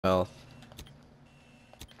Well,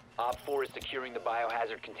 Op 4 is securing the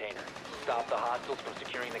biohazard container. Stop the hostiles from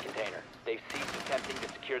securing the container. They've ceased attempting to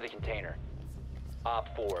secure the container.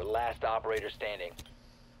 Op 4, last operator standing.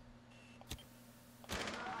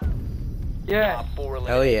 Yeah. Op 4 hell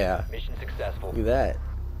eliminated. yeah. Mission successful. Look at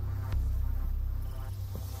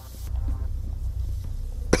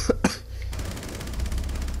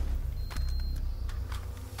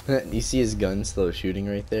that. You see his gun still shooting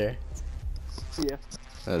right there? Yeah.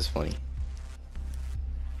 That was funny.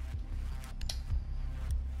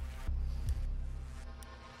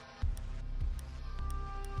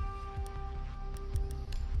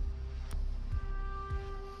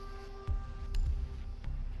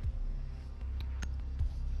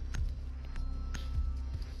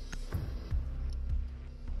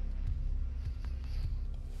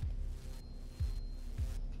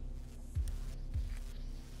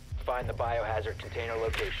 Find the biohazard container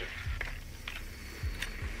location.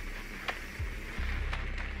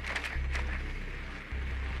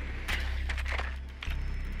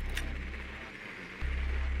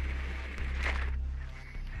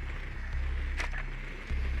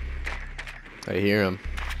 I hear him.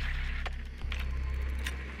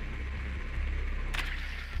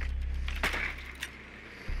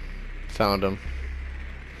 Found him.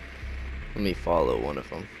 Let me follow one of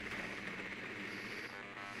them.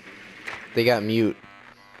 They got mute.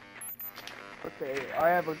 Okay, I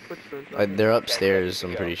have a quick search. They're upstairs,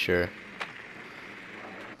 I'm pretty sure.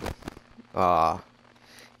 Ah.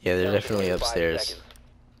 Yeah, they're definitely upstairs.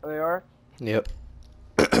 Oh, they are? Yep.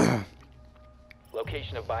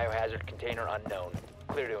 Location of biohazard container unknown.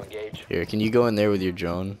 Clear to engage. Here, can you go in there with your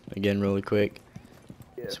drone again really quick?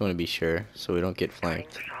 Yeah. Just want to be sure so we don't get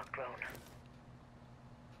flanked.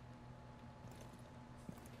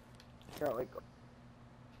 Got like.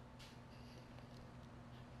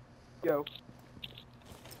 Yo.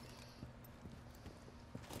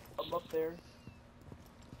 I'm up there.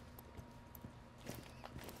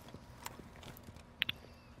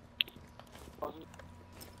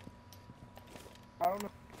 I don't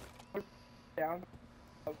know. Down.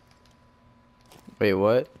 Wait,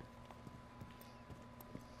 what?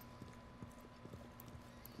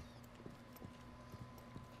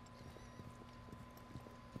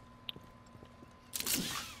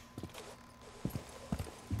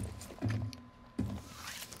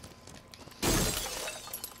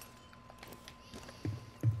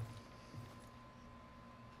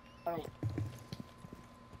 I don't.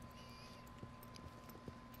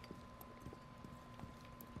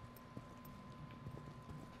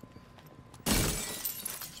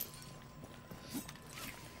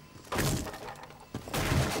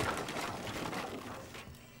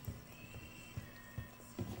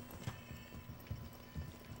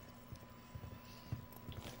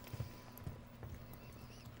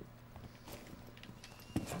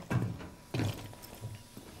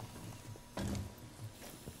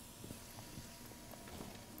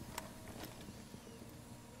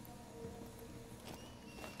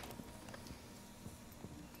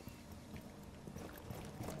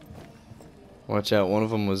 Watch out, one of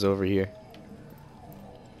them was over here.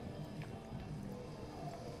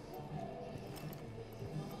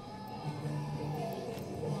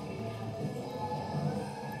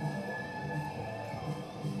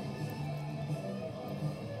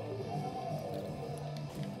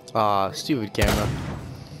 Ah, stupid camera.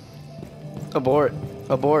 Abort.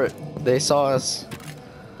 Abort. They saw us.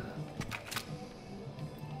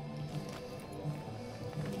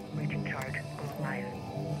 Waiting charge online.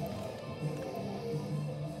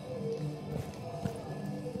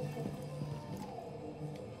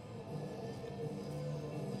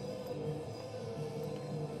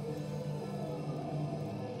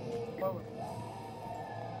 Oh.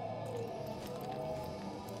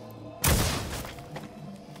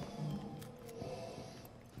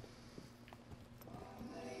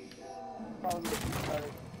 Probably getting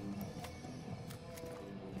started.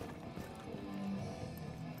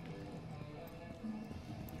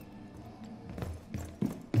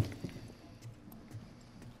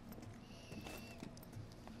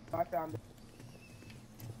 I found it.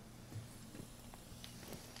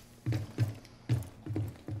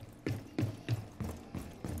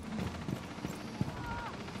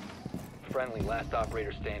 Friendly, last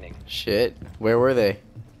operator standing. Shit. Where were they?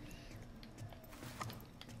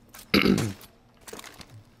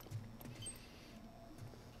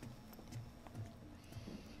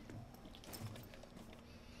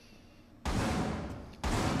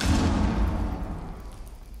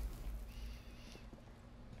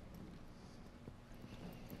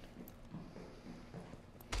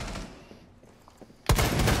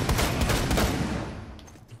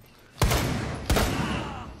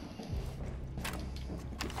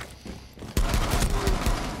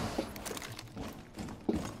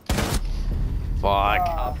 Fuck.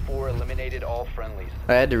 Op 4 eliminated all friendlies.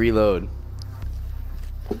 I had to reload.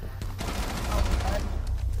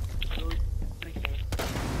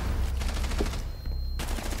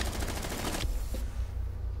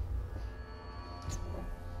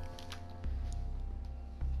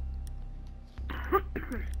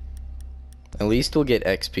 At least we'll get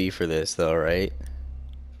XP for this though, right?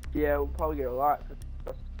 Yeah, we'll probably get a lot.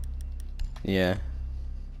 Yeah.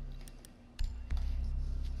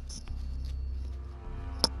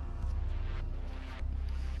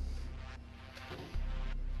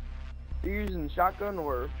 You using shotgun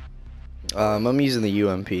or? I'm using the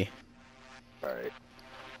UMP. Alright.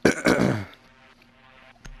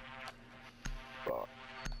 Fuck.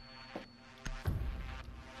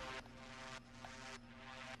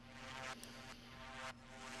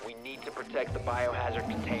 We need to protect the biohazard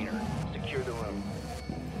container. Secure the room.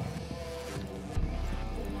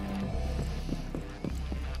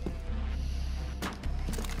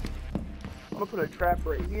 I'm gonna put a trap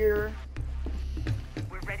right here.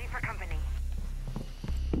 We're ready for company.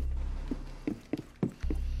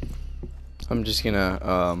 I'm just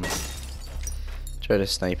gonna try to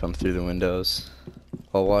snipe them through the windows.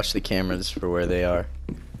 I'll watch the cameras for where they are.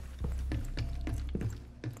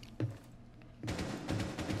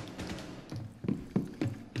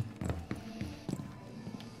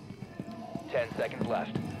 Seconds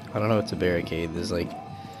left. I don't know what's a barricade. There's like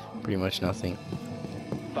pretty much nothing.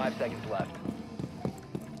 5 seconds left.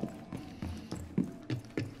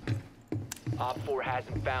 Op 4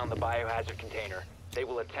 hasn't found the biohazard container. They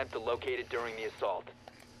will attempt to locate it during the assault.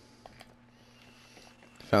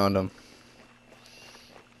 Found them.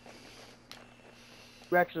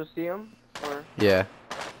 We actually see him, or Yeah.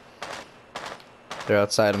 They're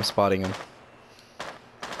outside. I'm spotting them.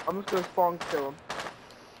 I'm just gonna spawn kill him.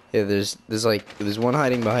 Yeah, there's one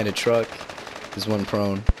hiding behind a truck. There's one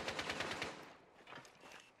prone.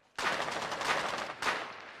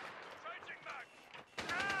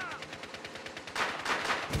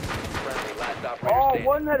 Friendly, last operator Oh, standing.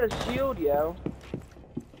 one had a shield, yo.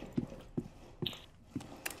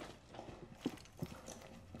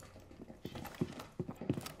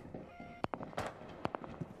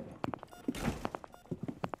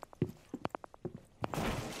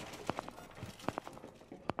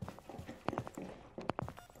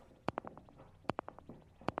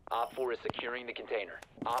 Op 4 is securing the container.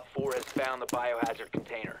 Op 4 has found the biohazard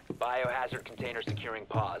container. Biohazard container securing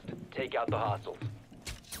paused. Take out the hostiles.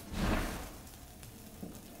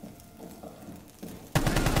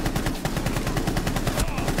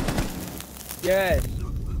 Yes.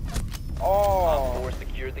 Op Oh. 4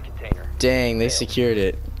 secured the container. Dang, they secured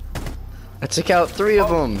it. I took out 3 of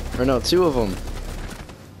them. Or no, 2 of them.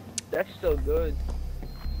 That's still good.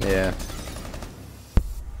 Yeah.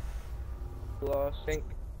 Lost sync.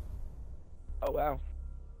 Oh wow.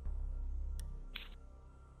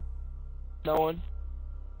 No one.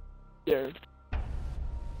 Scared.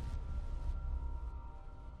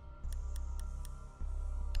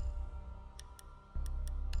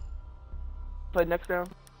 Play next round.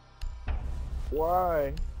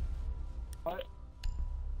 Why? What?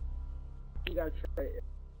 You gotta try it.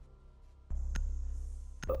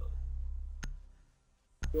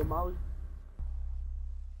 Yo, Molly.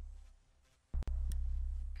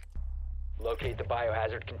 Locate the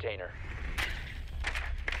biohazard container.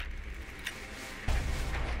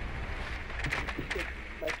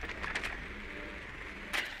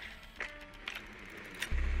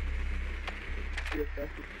 Yes,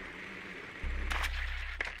 that's it.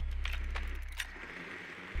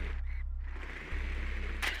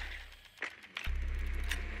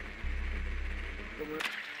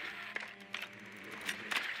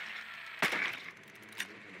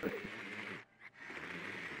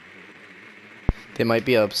 They might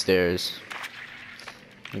be upstairs.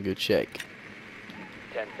 Let me go check.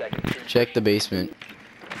 10 seconds. Check the basement.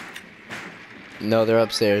 No, they're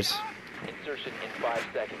upstairs. Insertion in 5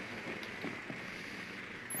 seconds.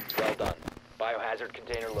 Well done. Biohazard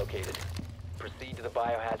container located. Proceed to the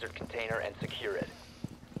biohazard container and secure it.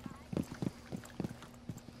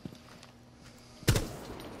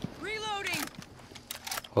 Reloading.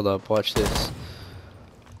 Hold up, watch this.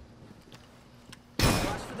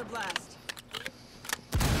 Watch for the blast.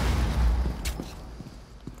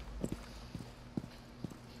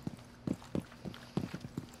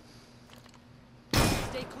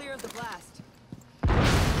 Stay clear of the blast.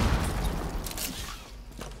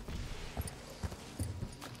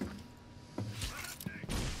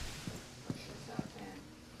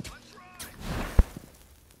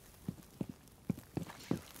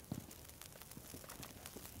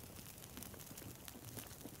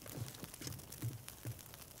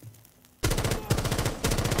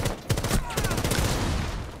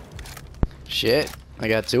 Shit, I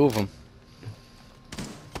got 2 of them.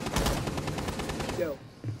 Go.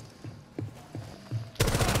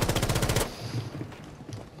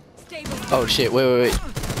 Oh shit, wait.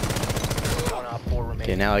 One Op 4 remaining.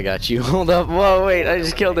 Okay, now I got you. Hold up. Whoa, wait, I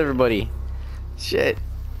just killed everybody. Shit.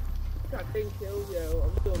 Got 10 kills, yo.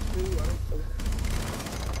 I'm still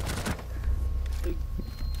 2.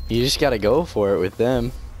 You just gotta go for it with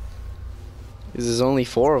them. Because there's only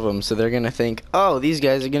 4 of them, so they're gonna think, oh, these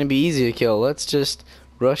guys are gonna be easy to kill. Let's just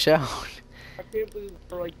rush out. I can't believe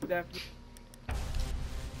we're like that.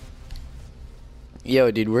 Yo,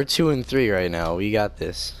 dude, we're 2 and 3 right now. We got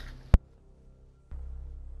this.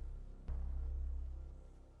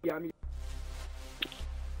 Yeah, I mean.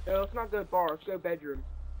 No, let's not go bar. Let's go bedroom.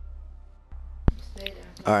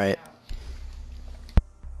 Alright.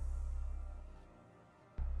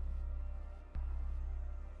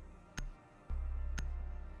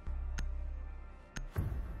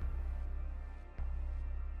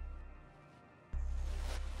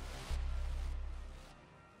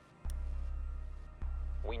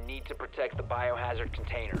 We need to protect the biohazard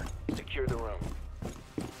container. Secure the room.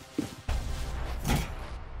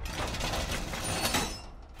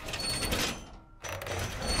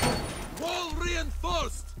 Wall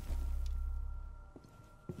reinforced!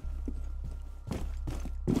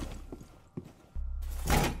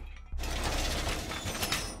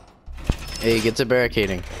 Hey, get to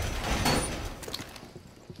barricading.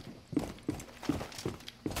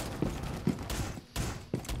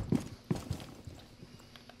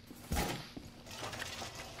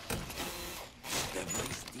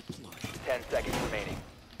 Device deployed. 10 seconds remaining.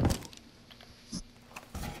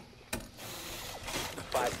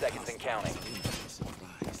 5 seconds and counting.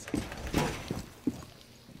 Surprise.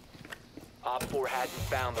 Op 4 hasn't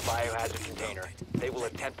found the biohazard container. They will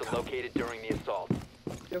attempt to locate it during the assault.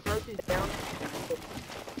 Yo, Clancy's down.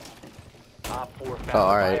 Op 4 found Oh,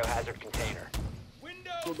 alright. the biohazard container.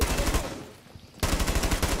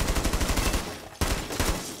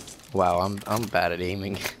 Wow, I'm bad at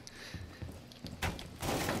aiming.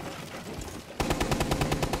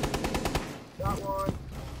 Got one.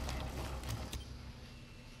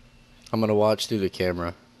 I'm gonna watch through the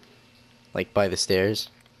camera. Like by the stairs.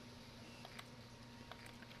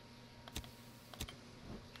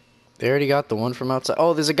 They already got the one from outside.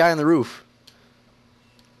 Oh, there's a guy on the roof.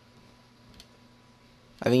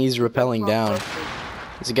 I think he's rappelling down.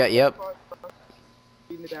 There's a guy, yep.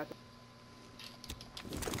 In the bathroom.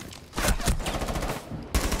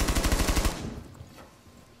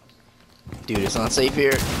 Dude, it's not safe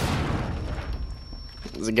here.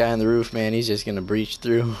 There's a guy on the roof, man. He's just gonna breach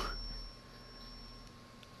through.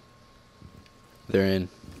 They're in.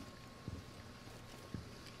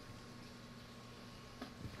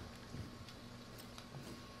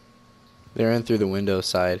 They're in through the window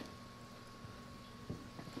side.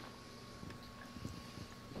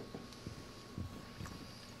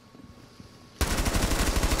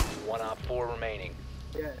 One Op 4 remaining.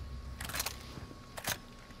 Yeah.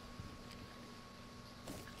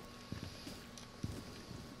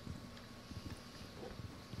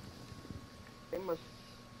 They must.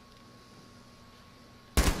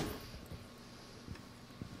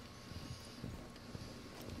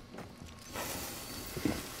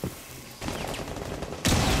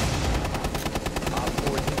 Op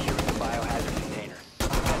 4 securing the biohazard container.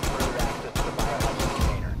 Prevent further access to the biohazard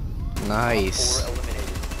container. Nice. Op 4